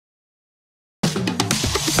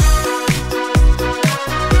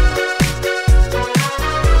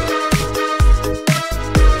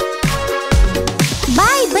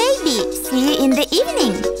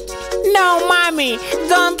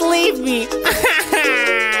Don't leave me.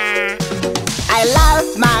 I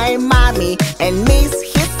love my mommy and miss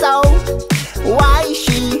her so. Why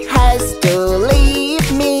she has to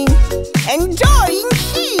leave me? Enjoying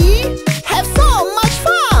she have so much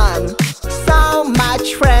fun, so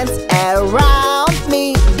much friends around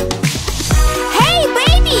me. Hey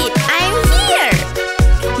baby, I'm here.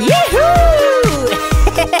 Yahoo!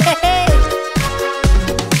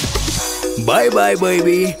 Bye bye,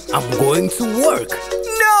 baby. I'm going to work.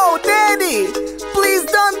 No, Daddy, please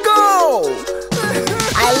don't go.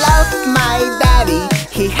 I love my daddy,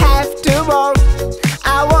 he have to work.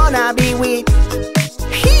 I wanna be with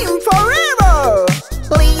him forever.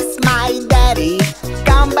 Please, my daddy,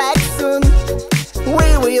 come back soon.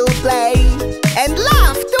 We will play and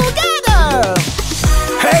laugh together.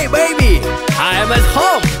 Hey, baby, I am at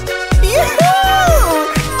home.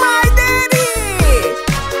 Yahoo! My daddy!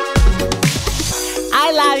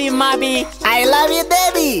 I love you, mommy. I love you,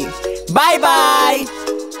 daddy. Bye bye.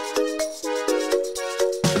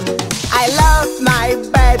 I love my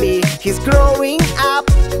baby, he's growing up.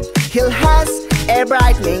 He has a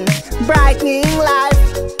brightening life.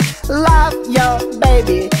 Love your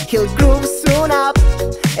baby, he'll grow soon up.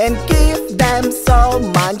 And give them so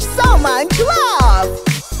much love.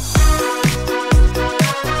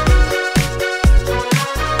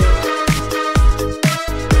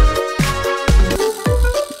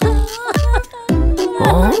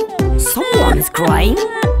 Huh? Someone is crying.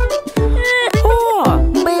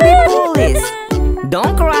 Oh, baby police.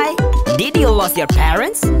 Don't cry. Did you lose your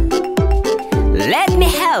parents? Let me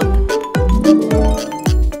help.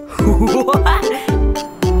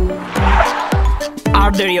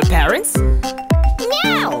 Are they your parents?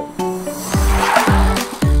 No!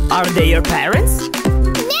 Are they your parents?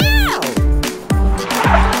 No!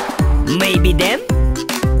 Maybe them?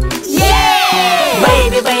 Yeah!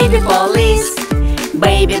 Baby, baby police.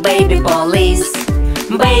 Baby, baby police.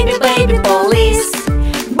 Baby, baby police.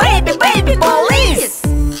 Baby, baby police.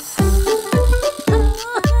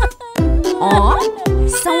 Oh,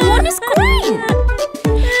 someone is crying.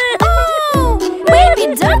 Oh,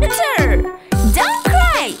 baby doctor. Don't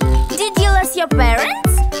cry. Did you lose your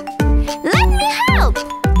parents? Let me help.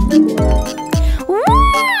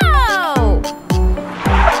 Wow!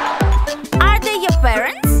 Are they your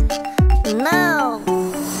parents? No!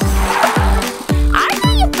 Are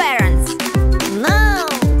they your parents? No!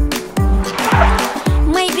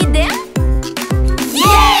 Maybe them?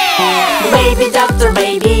 Yeah! Baby doctor,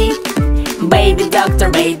 baby. Baby doctor,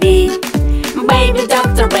 baby. Baby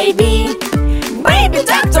doctor, baby. Baby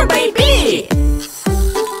doctor, baby.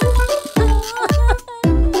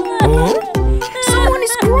 Huh? Someone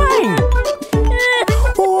is crying.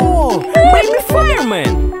 Oh, baby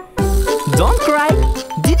fireman. Don't cry.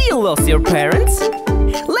 Did you lose your parents?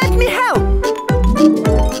 Let me help.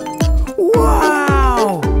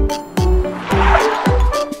 Wow!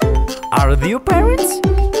 Are they your parents?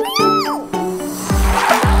 No!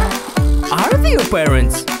 Are they your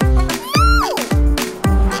parents?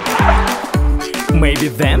 Maybe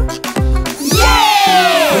them?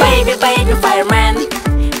 Yeah! Baby, baby fireman.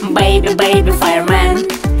 Baby, baby fireman.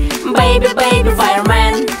 Baby, baby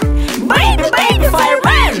fireman. Baby, baby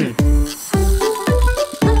fireman.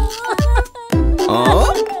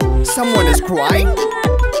 Oh? Someone is crying?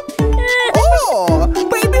 Oh,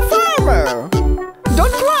 baby farmer!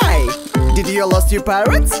 Don't cry! Did you lose your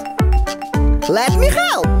parents? Let me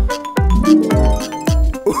help!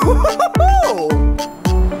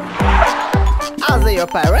 Are they your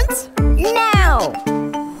parents? No.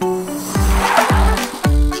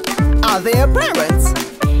 Are they your parents?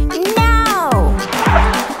 No.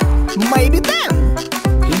 Maybe them!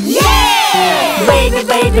 Yeah! Baby,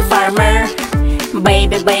 baby farmer.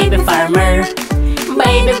 Baby, baby farmer.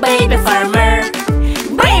 Baby, baby farmer.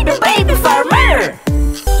 Baby, baby farmer.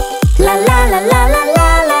 La la la la la la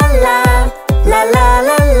la la. La la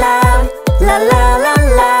la la. La la la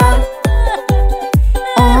la.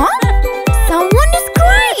 Oh? Someone is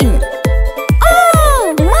crying.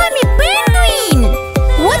 Oh, mommy penguin.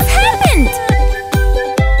 What's happened?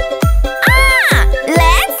 Ah,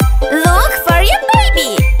 let's look for your baby.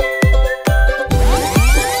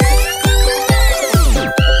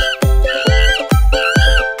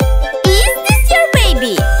 Is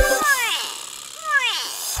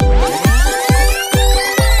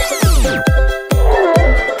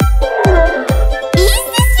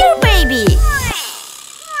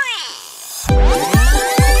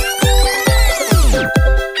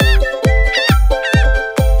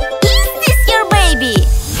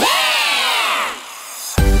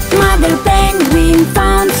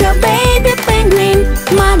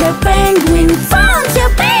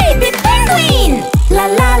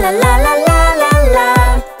la la la la la.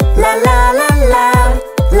 La la la la.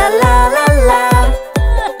 La la la la.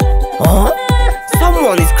 Huh?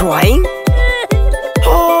 Someone is crying?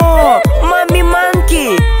 Oh, Mommy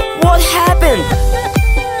Monkey! What happened?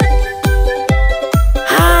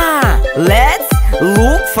 Ah, let's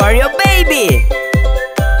look for your baby!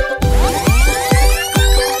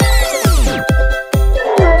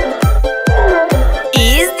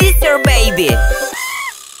 Is this your baby?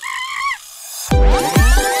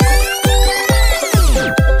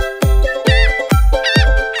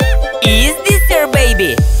 Is this your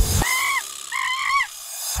baby?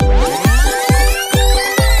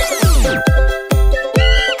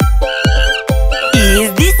 Is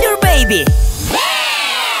this your baby?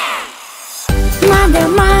 Mother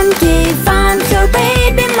monkey found your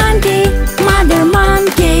baby monkey. Mother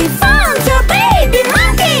monkey found your baby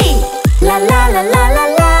monkey. La la la la la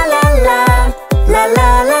la la la. La la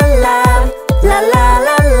la la. La la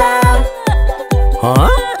la la. Huh?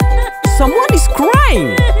 Someone is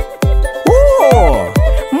crying! Oh!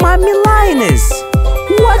 Mommy Lioness!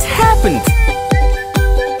 What happened?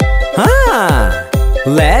 Ah!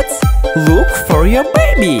 Let's look for your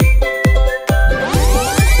baby!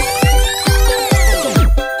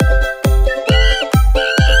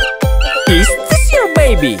 Is this your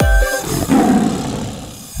baby?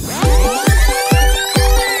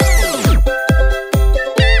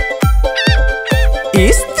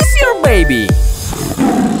 Is this your baby?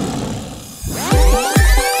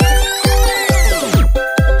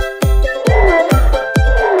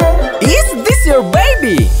 Is this your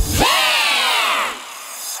baby?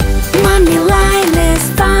 Mommy lioness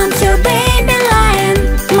found your baby lion.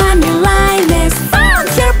 Mommy lioness found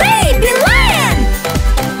your baby lion.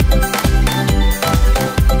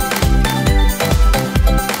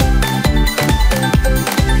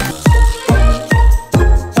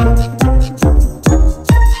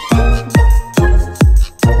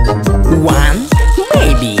 One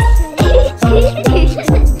baby.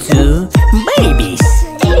 Two babies.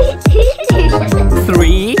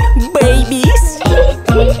 Three babies.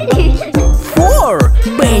 Four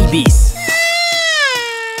babies.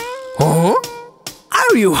 Huh?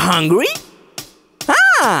 Are you hungry?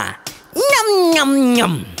 Ah! Yum yum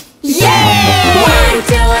yum. Yeah! 1,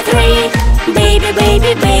 2, 3, baby,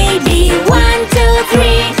 baby, baby. 1, 2,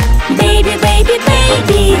 3, baby, baby,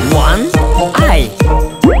 baby. One eye.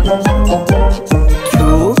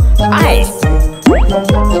 Two eyes.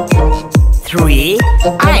 Three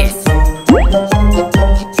eyes.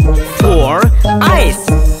 Four eyes.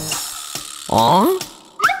 Huh?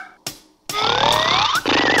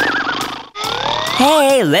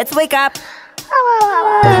 Hey, let's wake up. 1,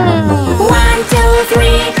 2,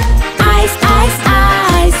 3, eyes, eyes,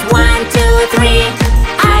 eyes. 1, 2, 3,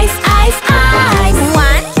 eyes, eyes, eyes.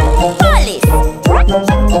 1, police.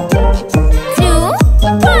 2,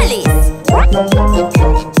 police.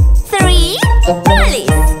 3,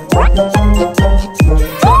 police.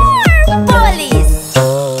 4, police.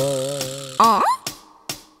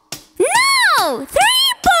 No! 3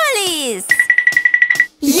 police.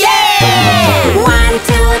 Yeah! 1,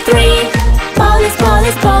 2, 3, police,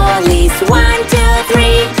 police, police. 1, 2,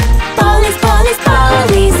 3, police, police,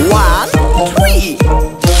 police. 1, 3.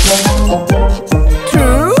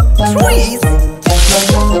 2 trees.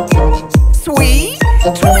 3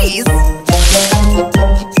 trees.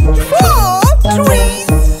 4 trees.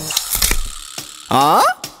 Huh?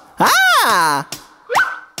 Ah!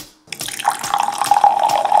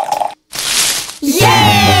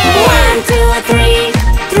 Yeah! 1, 2, 3,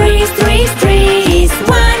 trees, trees, trees.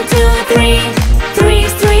 1, 2, 3,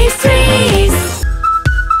 trees, trees, trees.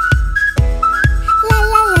 La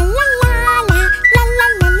la la la la la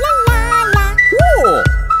la la la la la. Whoa!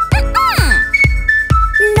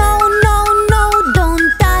 No, no, no, don't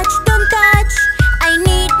touch, don't touch. I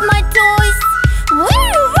need my toys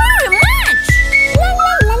very, very much. La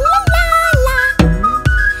la la la la la.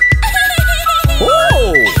 Whoa!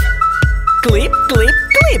 Clip, clip,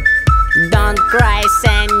 clip. Don't cry,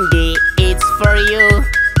 Sandy. It's for you.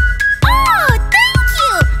 Oh, thank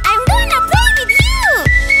you. I'm gonna play with you.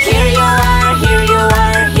 Here you are, here you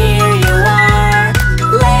are, here you are.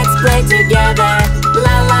 Let's play together.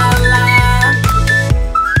 La la la.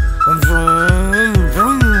 Vroom,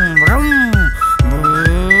 vroom, vroom.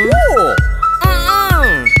 Whoa!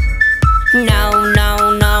 No, no,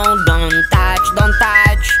 no, don't touch, don't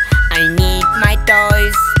touch. I need my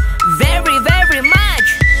toys very, very much.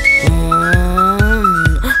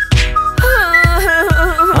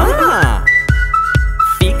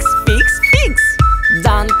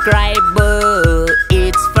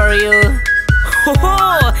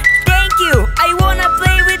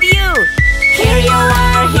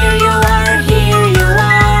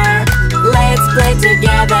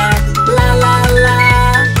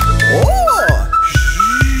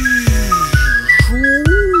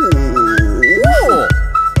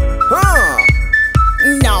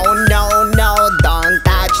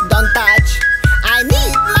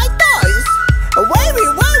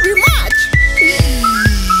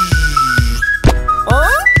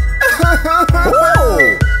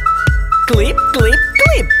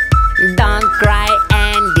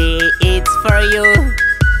 you.